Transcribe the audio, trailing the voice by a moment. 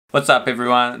What's up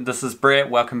everyone, this is Brett,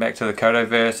 welcome back to the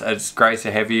Codoverse. It's great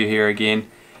to have you here again.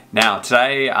 Now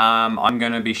today I'm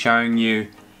going to be showing you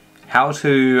how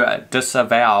to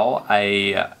disavow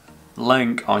a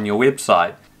link on your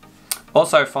website.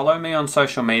 Also follow me on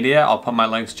social media, I'll put my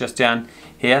links just down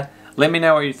here. Let me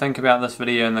know what you think about this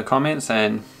video in the comments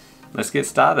and let's get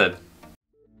started.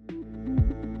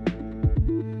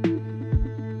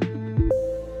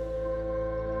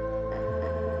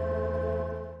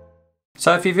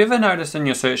 So if you've ever noticed in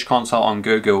your search console on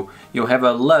Google, you'll have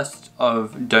a list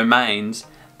of domains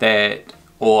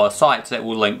or sites that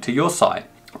will link to your site.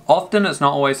 Often it's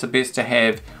not always the best to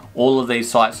have all of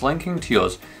these sites linking to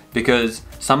yours because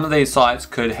some of these sites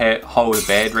could hold a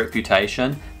bad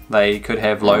reputation, they could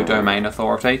have low domain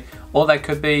authority, or they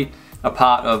could be a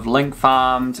part of link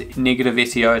farms, negative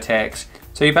SEO attacks.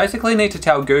 So you basically need to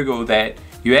tell Google that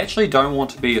you actually don't want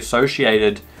to be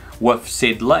associated with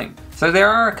said link. So there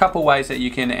are a couple ways that you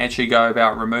can actually go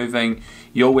about removing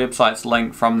your website's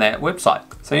link from that website.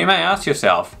 So you may ask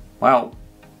yourself, well,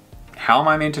 how am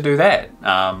I meant to do that?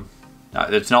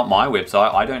 It's not my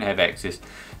website, I don't have access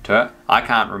to it. I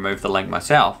can't remove the link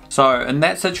myself. So in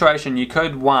that situation, you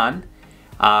could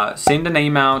send an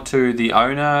email to the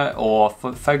owner or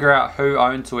figure out who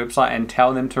owns the website and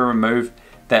tell them to remove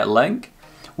that link,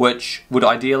 which would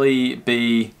ideally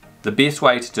be the best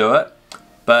way to do it.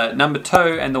 But number two,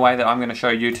 and the way that I'm going to show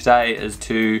you today, is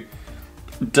to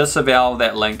disavow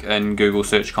that link in Google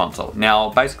Search Console. Now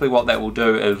basically what that will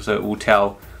do is it will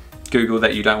tell Google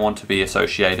that you don't want to be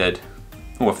associated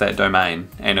with that domain,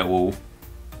 and it will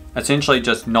essentially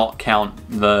just not count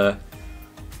the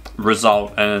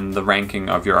result in the ranking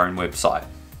of your own website.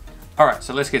 Alright,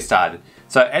 so let's get started.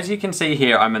 So as you can see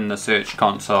here, I'm in the Search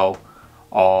Console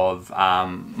of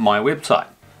my website.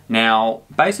 Now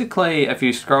basically if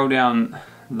you scroll down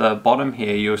the bottom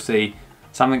here, you'll see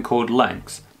something called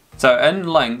links. So in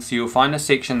links you'll find a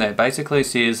section that basically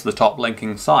says the top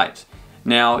linking sites.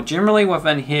 Now generally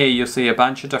within here you'll see a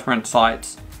bunch of different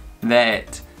sites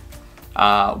that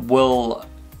will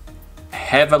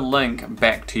have a link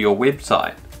back to your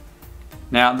website.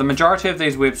 Now the majority of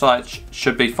these websites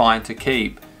should be fine to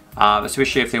keep,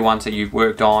 especially if they're ones that you've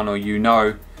worked on or you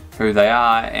know who they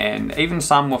are, and even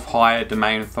some with higher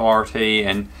domain authority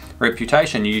and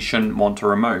reputation you shouldn't want to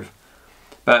remove.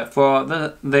 But for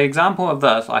the example of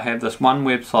this, I have this one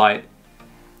website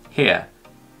here.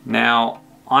 Now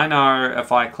I know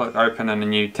if I click open in a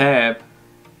new tab,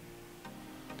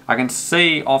 I can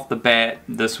see off the bat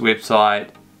this website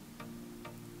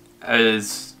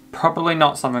is probably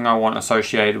not something I want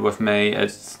associated with me.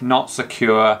 It's not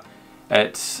secure.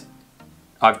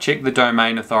 I've checked the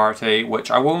domain authority,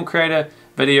 which I will create a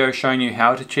video showing you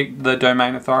how to check the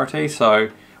domain authority. So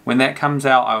when that comes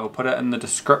out, I will put it in the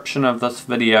description of this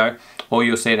video, or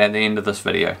you'll see it at the end of this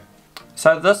video.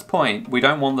 So at this point, we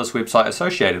don't want this website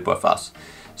associated with us.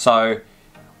 So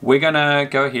we're gonna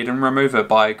go ahead and remove it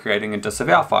by creating a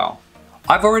disavow file.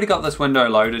 I've already got this window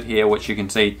loaded here, which you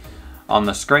can see on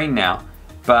the screen now.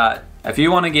 But if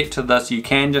you want to get to this, you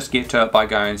can just get to it by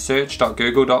going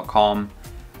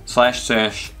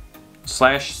search.google.com/search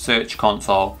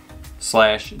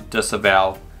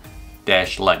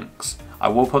console/disavow-links. I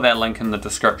will put that link in the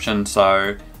description,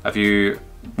 so if you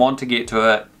want to get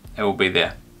to it, it will be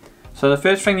there. So the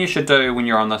first thing you should do when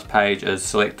you're on this page is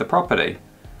select the property.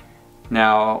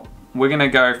 Now we're going to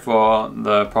go for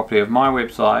the property of my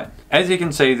website. As you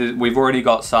can see, we've already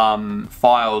got some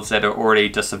files that are already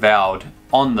disavowed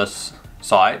on this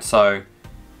site, so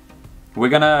we're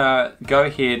gonna go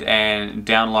ahead and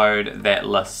download that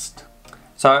list.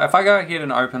 So if I go ahead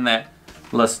and open that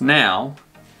list now,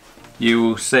 you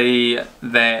will see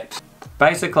that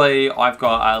basically I've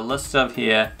got a list of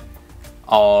here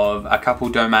of a couple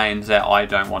domains that I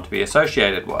don't want to be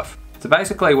associated with. So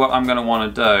basically what I'm going to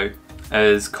want to do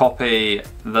is copy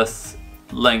this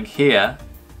link here,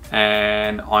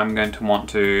 and I'm going to want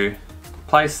to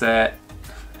place that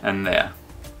in there.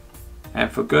 And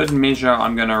for good measure,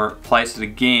 I'm going to place it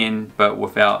again, but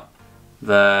without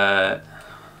the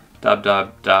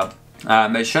www.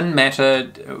 It shouldn't matter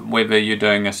whether you're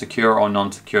doing a secure or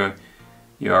non-secure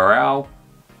URL.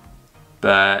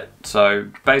 But so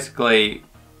basically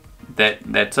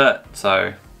that's it.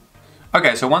 So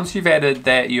okay, so once you've added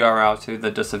that URL to the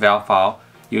disavow file,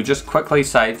 you'll just quickly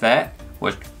save that,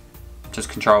 which just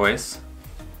Control S.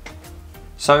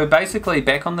 So basically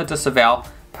back on the disavow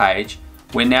page,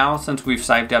 since we've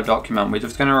saved our document, we're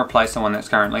just going to replace the one that's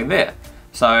currently there.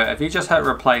 So if you just hit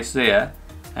replace there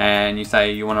and you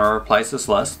say you want to replace this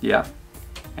list, yeah,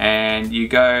 and you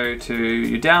go to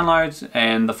your downloads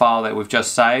and the file that we've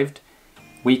just saved,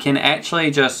 we can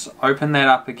actually just open that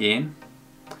up again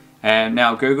And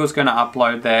now Google's going to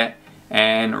upload that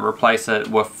and replace it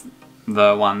with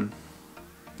the one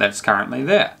that's currently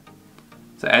there.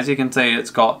 So as you can see, it's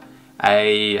got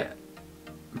a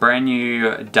brand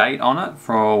new date on it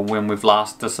for when we've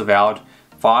last disavowed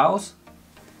files.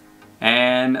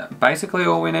 And basically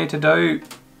all we need to do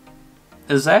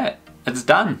is that. It's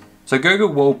done. So Google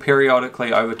will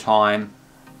periodically over time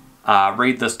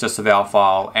read this disavow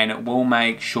file, and it will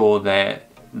make sure that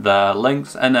the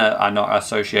links in it are not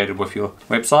associated with your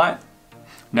website.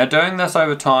 Now doing this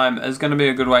over time is going to be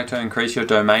a good way to increase your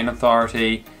domain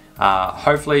authority,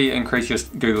 hopefully increase your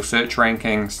Google search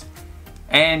rankings,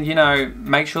 and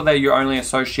make sure that you're only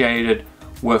associated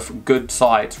with good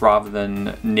sites rather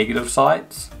than negative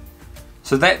sites.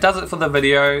 So that does it for the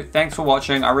video. Thanks for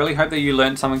watching. I really hope that you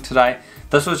learned something today.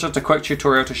 This was just a quick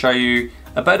tutorial to show you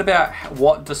a bit about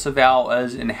what Disavow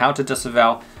is and how to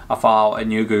disavow a file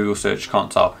in your Google Search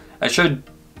Console. It should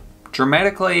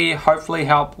dramatically, hopefully,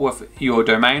 help with your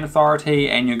domain authority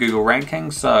and your Google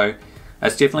rankings, so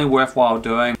it's definitely worthwhile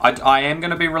doing. I am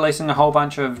going to be releasing a whole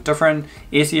bunch of different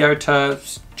SEO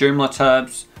tips, Joomla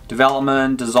tips,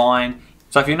 development, design.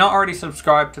 So if you're not already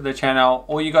subscribed to the channel,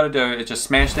 all you got to do is just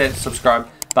smash that subscribe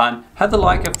button, hit the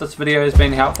like if this video has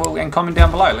been helpful, and comment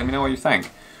down below. Let me know what you think.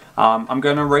 I'm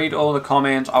going to read all the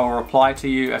comments. I will reply to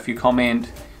you if you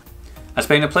comment. It's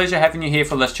been a pleasure having you here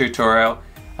for this tutorial.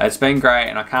 It's been great,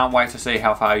 and I can't wait to see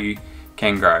how far you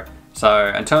can grow. So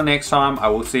until next time, I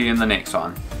will see you in the next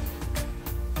one.